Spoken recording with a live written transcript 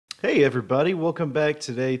Hey everybody, welcome back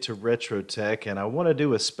today to Retro Tech, and I want to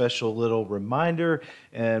do a special little reminder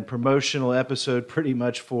and promotional episode pretty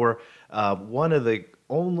much for one of the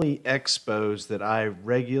only expos that I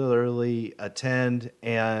regularly attend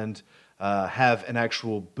and have an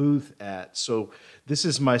actual booth at. So this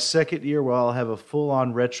is my second year where I'll have a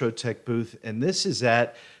full-on Retro Tech booth, and this is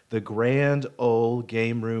at the Grand Ole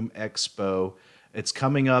Gameroom Expo. It's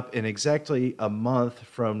coming up in exactly a month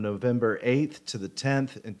from November 8th to the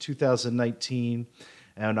 10th in 2019.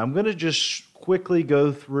 And I'm going to just quickly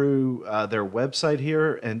go through their website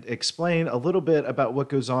here and explain a little bit about what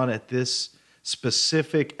goes on at this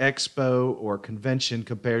specific expo or convention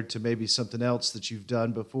compared to maybe something else that you've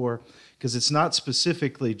done before, because it's not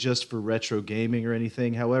specifically just for retro gaming or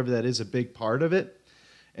anything. However, that is a big part of it.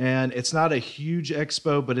 And it's not a huge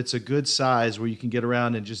expo, but it's a good size where you can get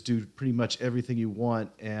around and just do pretty much everything you want.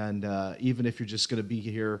 And even if you're just going to be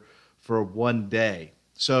here for one day.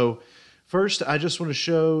 So first, I just want to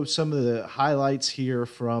show some of the highlights here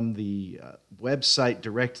from the website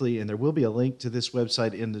directly. And there will be a link to this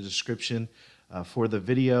website in the description for the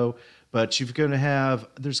video. But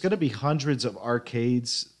there's going to be hundreds of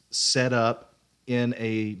arcades set up in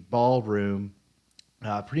a ballroom.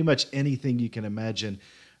 Pretty much anything you can imagine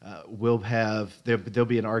there'll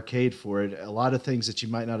be an arcade for it. A lot of things that you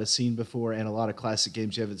might not have seen before, and a lot of classic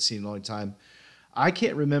games you haven't seen in a long time. I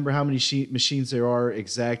can't remember how many machines there are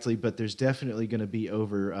exactly, but there's definitely going to be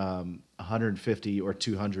over 150 or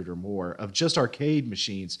 200 or more of just arcade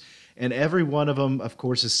machines. And every one of them, of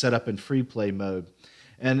course, is set up in free play mode.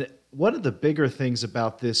 And one of the bigger things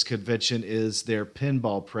about this convention is their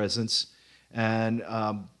pinball presence. And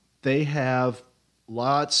they have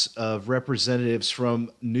lots of representatives from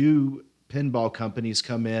new pinball companies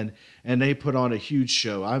come in, and they put on a huge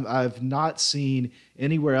show. I've not seen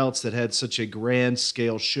anywhere else that had such a grand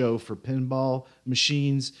scale show for pinball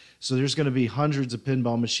machines. So there's going to be hundreds of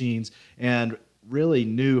pinball machines and really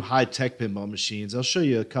new high-tech pinball machines. I'll show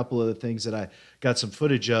you a couple of the things that I got some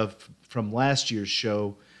footage of from last year's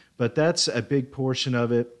show, but that's a big portion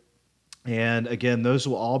of it. And again, those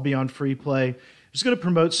will all be on free play. Just going to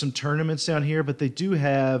promote some tournaments down here, but they do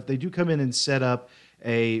come in and set up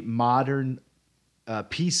a modern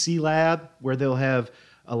PC lab where they'll have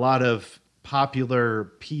a lot of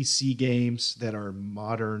popular PC games that are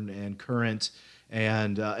modern and current,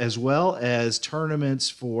 and as well as tournaments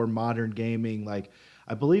for modern gaming. Like,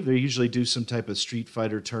 I believe they usually do some type of Street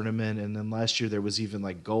Fighter tournament, and then last year there was even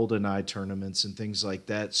like GoldenEye tournaments and things like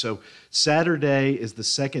that. So Saturday is the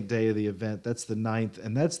second day of the event. That's the 9th,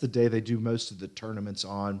 and that's the day they do most of the tournaments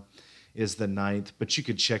on, is the 9th. But you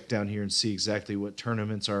could check down here and see exactly what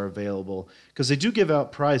tournaments are available, because they do give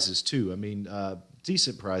out prizes too. I mean,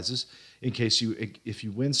 decent prizes if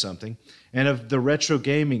you win something. And of the retro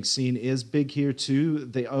gaming scene is big here too.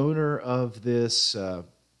 The owner of this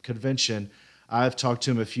convention, I've talked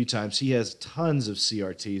to him a few times. He has tons of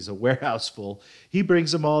CRTs, a warehouse full. He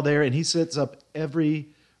brings them all there, and he sets up every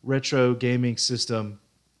retro gaming system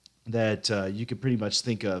that you could pretty much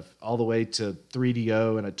think of, all the way to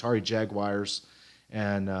 3DO and Atari Jaguars,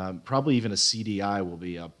 and probably even a CDI will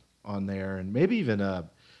be up on there, and maybe even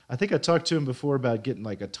I think I talked to him before about getting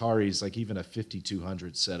like Ataris, like even a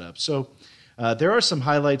 5200 setup. So there are some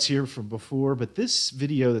highlights here from before, but this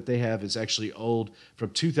video that they have is actually old,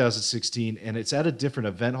 from 2016, and it's at a different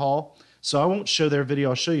event hall. So I won't show their video,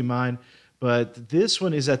 I'll show you mine. But this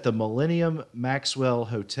one is at the Millennium Maxwell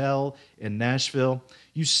Hotel in Nashville.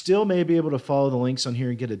 You still may be able to follow the links on here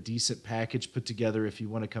and get a decent package put together if you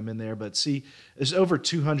want to come in there. But see, there's over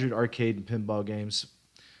 200 arcade and pinball games,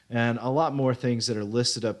 and a lot more things that are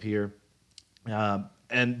listed up here.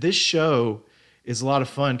 And this show is a lot of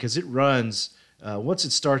fun because it runs, once it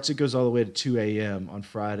starts, it goes all the way to 2 a.m. on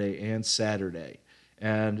Friday and Saturday.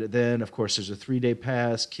 And then, of course, there's a 3-day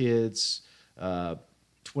pass, kids,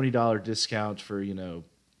 $20 discount for,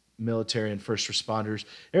 military and first responders.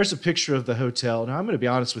 There's a picture of the hotel. Now, I'm going to be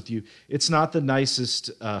honest with you. It's not the nicest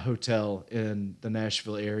hotel in the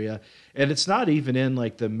Nashville area, and it's not even in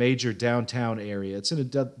like the major downtown area. It's in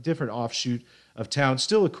a different offshoot of town.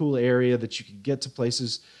 Still a cool area that you can get to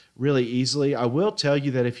places really easily. I will tell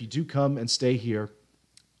you that if you do come and stay here,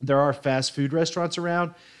 there are fast food restaurants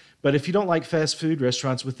around, but if you don't like fast food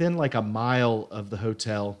restaurants, within like a mile of the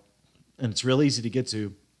hotel, and it's real easy to get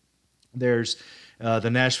to, there's the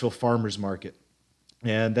Nashville Farmers Market,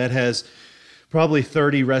 and that has probably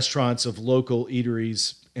 30 restaurants of local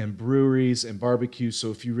eateries and breweries and barbecue.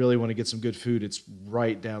 So if you really want to get some good food, it's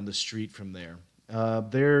right down the street from there.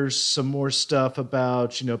 There's some more stuff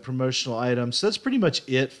about, promotional items. So that's pretty much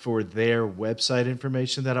it for their website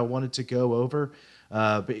information that I wanted to go over.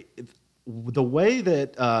 But the way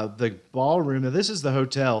that the ballroom, now this is the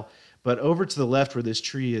hotel, but over to the left where this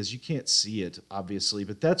tree is, you can't see it, obviously,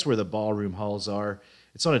 but that's where the ballroom halls are.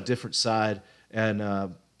 It's on a different side,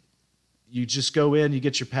 and you just go in, you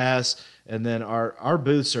get your pass, and then our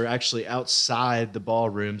booths are actually outside the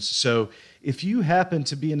ballrooms. So if you happen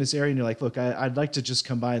to be in this area and you're like, look, I'd like to just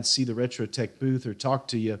come by and see the Retro Tech booth or talk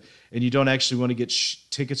to you, and you don't actually want to get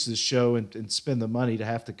tickets to the show and spend the money to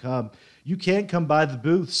have to come, you can come by the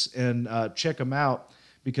booths and check them out,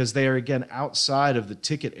 because they are, again, outside of the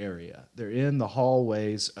ticket area. They're in the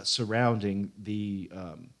hallways surrounding the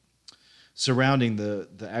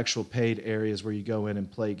actual paid areas where you go in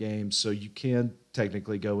and play games. So you can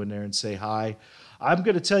technically go in there and say hi. I'm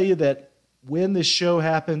going to tell you that when this show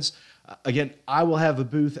happens, again, I will have a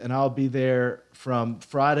booth, and I'll be there from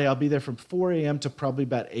Friday. I'll be there from 4 a.m. to probably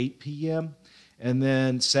about 8 p.m. And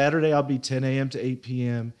then Saturday, I'll be 10 a.m. to 8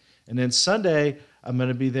 p.m. And then Sunday, I'm going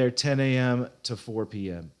to be there 10 a.m. to 4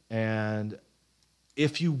 p.m. And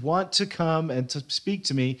if you want to come and to speak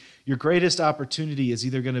to me, your greatest opportunity is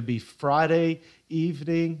either going to be Friday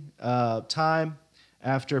evening time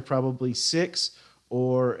after probably 6,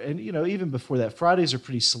 and even before that. Fridays are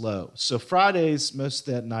pretty slow. So Fridays, most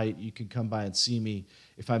of that night, you can come by and see me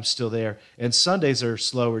if I'm still there. And Sundays are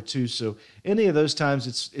slower too. So any of those times,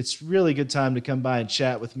 it's really good time to come by and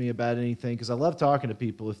chat with me about anything, because I love talking to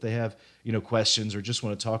people if they have questions or just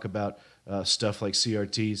want to talk about stuff like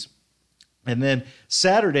CRTs. And then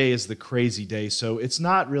Saturday is the crazy day, so it's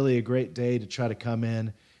not really a great day to try to come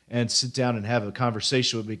in and sit down and have a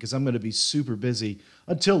conversation with me, because I'm going to be super busy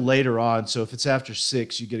until later on. So if it's after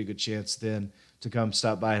 6, you get a good chance then to come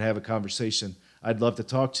stop by and have a conversation. I'd love to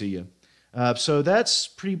talk to you. So that's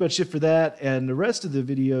pretty much it for that. And the rest of the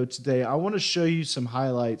video today, I want to show you some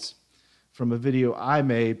highlights from a video I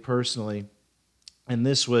made personally. And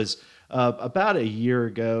this was about a year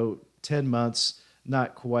ago, 10 months,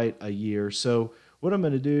 not quite a year. So what I'm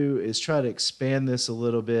going to do is try to expand this a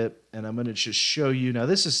little bit, and I'm going to just show you. Now,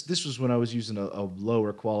 this was when I was using a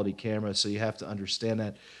lower quality camera, so you have to understand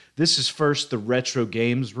that. This is first the Retro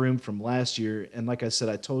Games Room from last year, and like I said,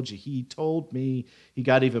 I told you, he told me he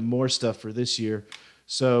got even more stuff for this year.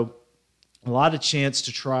 So a lot of chance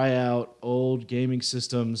to try out old gaming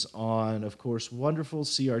systems on, of course, wonderful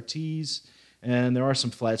CRTs, and there are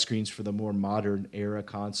some flat screens for the more modern era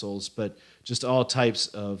consoles, but just all types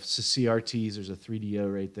of CRTs. There's a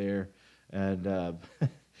 3DO right there. And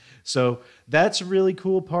so that's a really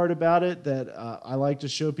cool part about it that I like to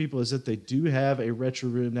show people, is that they do have a retro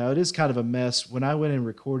room. Now, it is kind of a mess. When I went and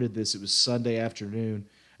recorded this, it was Sunday afternoon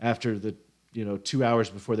after the 2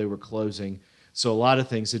 hours before they were closing. So a lot of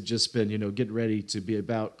things had just been, getting ready to be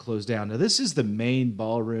about closed down. Now, this is the main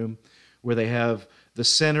ballroom where they have the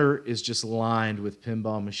center is just lined with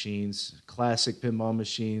pinball machines, classic pinball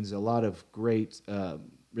machines, a lot of great,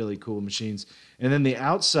 really cool machines. And then the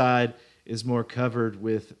outside is more covered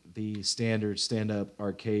with the standard stand-up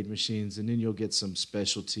arcade machines. And then you'll get some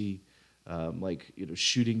specialty, like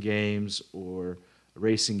shooting games or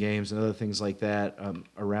racing games and other things like that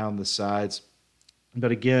around the sides.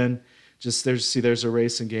 But again, just there's a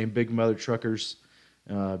racing game, Big Mother Truckers.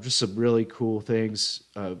 Just some really cool things.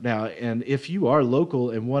 Now, and if you are local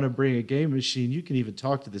and want to bring a game machine, you can even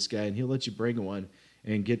talk to this guy, and he'll let you bring one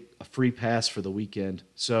and get a free pass for the weekend.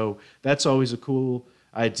 So that's always a cool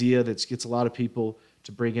idea that gets a lot of people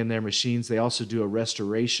to bring in their machines. They also do a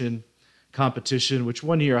restoration competition, which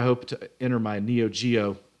one year I hope to enter my Neo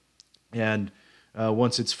Geo, and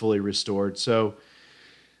once it's fully restored. So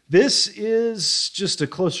this is just a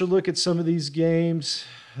closer look at some of these games.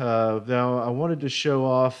 Now, I wanted to show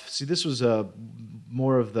off. See, this was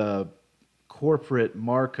more of the corporate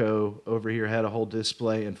Marco over here, had a whole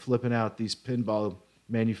display and flipping out these pinball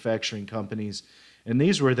manufacturing companies. And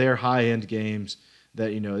these were their high-end games that,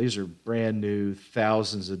 these are brand new,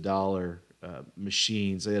 thousands of dollar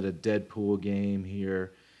machines. They had a Deadpool game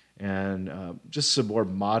here and just some more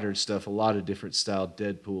modern stuff. A lot of different style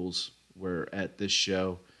Deadpools were at this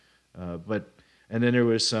show. And then there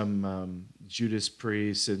was some Judas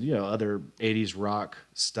Priest and other 80s rock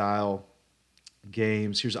style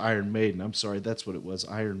games. Here's Iron Maiden. I'm sorry, that's what it was,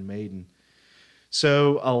 Iron Maiden.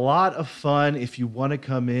 So a lot of fun if you want to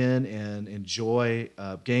come in and enjoy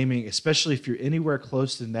gaming, especially if you're anywhere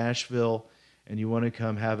close to Nashville and you want to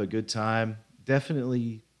come have a good time.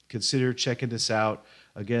 Definitely consider checking this out.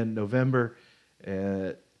 Again, November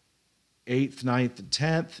 8th, 9th, and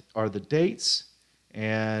 10th are the dates.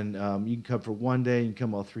 And you can come for one day, you can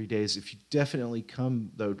come all 3 days. If you definitely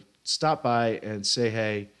come, though, stop by and say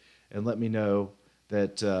hey and let me know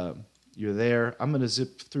that you're there. I'm going to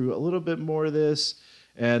zip through a little bit more of this,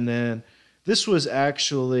 and then This was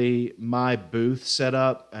actually my booth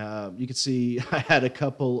setup. You can see I had a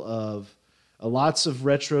couple of lots of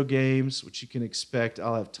retro games, which you can expect.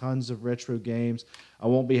 I'll have tons of retro games. I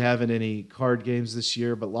won't be having any card games this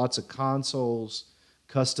year, but lots of consoles,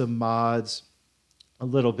 custom mods, a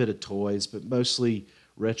little bit of toys, but mostly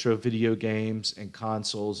retro video games and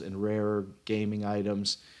consoles and rare gaming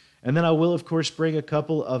items. And then I will, of course, bring a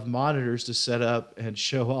couple of monitors to set up and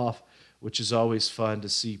show off, which is always fun to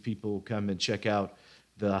see people come and check out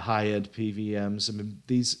the high-end PVMs. I mean,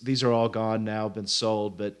 these are all gone now, been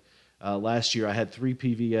sold, but last year I had 3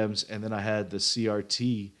 PVMs, and then I had the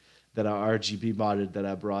CRT that I RGB modded that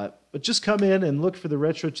I brought. But just come in and look for the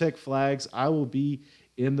RetroTech flags. I will be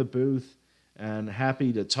in the booth and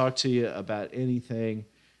happy to talk to you about anything.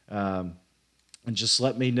 And just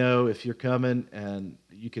let me know if you're coming, and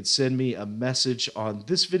you can send me a message on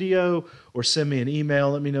this video or send me an email.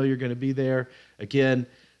 Let me know you're going to be there. Again,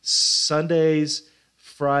 Sundays,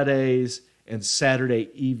 Fridays, and Saturday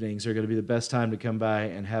evenings are going to be the best time to come by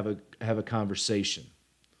and have a conversation.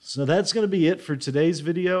 So that's going to be it for today's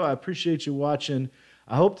video. I appreciate you watching.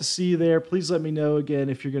 I hope to see you there. Please let me know again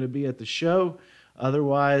if you're going to be at the show.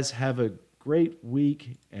 Otherwise, have a great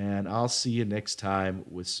week, and I'll see you next time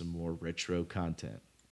with some more retro content.